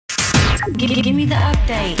Give me the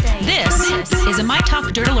update. This is a My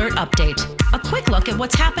Talk Dirt Alert update. A quick look at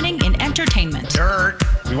what's happening in entertainment. Dirt.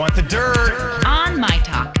 We want the dirt. On My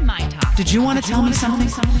Talk. Did you want to tell me something?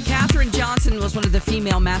 Katherine Johnson was one of the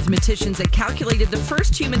female mathematicians that calculated the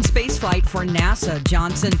first human spaceflight for NASA.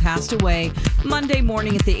 Johnson passed away Monday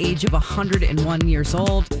morning at the age of 101 years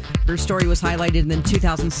old. Her story was highlighted in the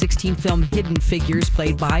 2016 film Hidden Figures,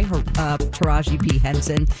 played by Taraji P.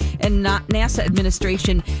 Henson. And NASA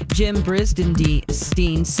administration Jim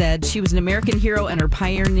Bridenstine said she was an American hero and her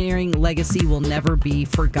pioneering legacy will never be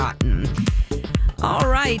forgotten. All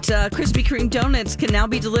right, Krispy Kreme donuts can now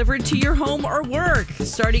be delivered to your home or work.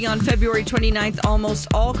 Starting on February 29th, almost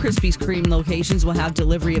all Krispy Kreme locations will have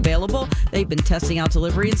delivery available. They've been testing out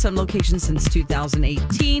delivery in some locations since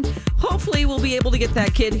 2018. Hopefully, we'll be able to get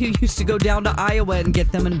that kid who used to go down to Iowa and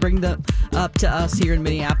get them and bring them up to us here in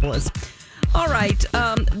Minneapolis. All right,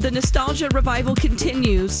 the nostalgia revival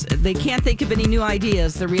continues. They can't think of any new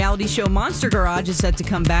ideas. The reality show Monster Garage is set to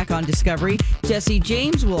come back on Discovery. Jesse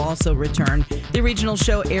James will also return. The original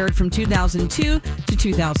show aired from 2002 to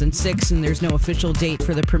 2006, and there's no official date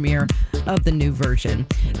for the premiere of the new version.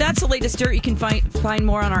 That's the latest dirt. You can find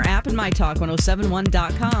more on our app and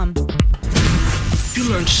mytalk1071.com. You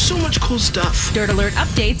learned so much cool stuff. Dirt Alert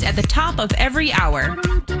updates at the top of every hour.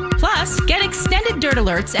 Plus, get extended Dirt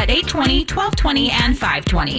Alerts at 8:20, 12:20, and 5:20.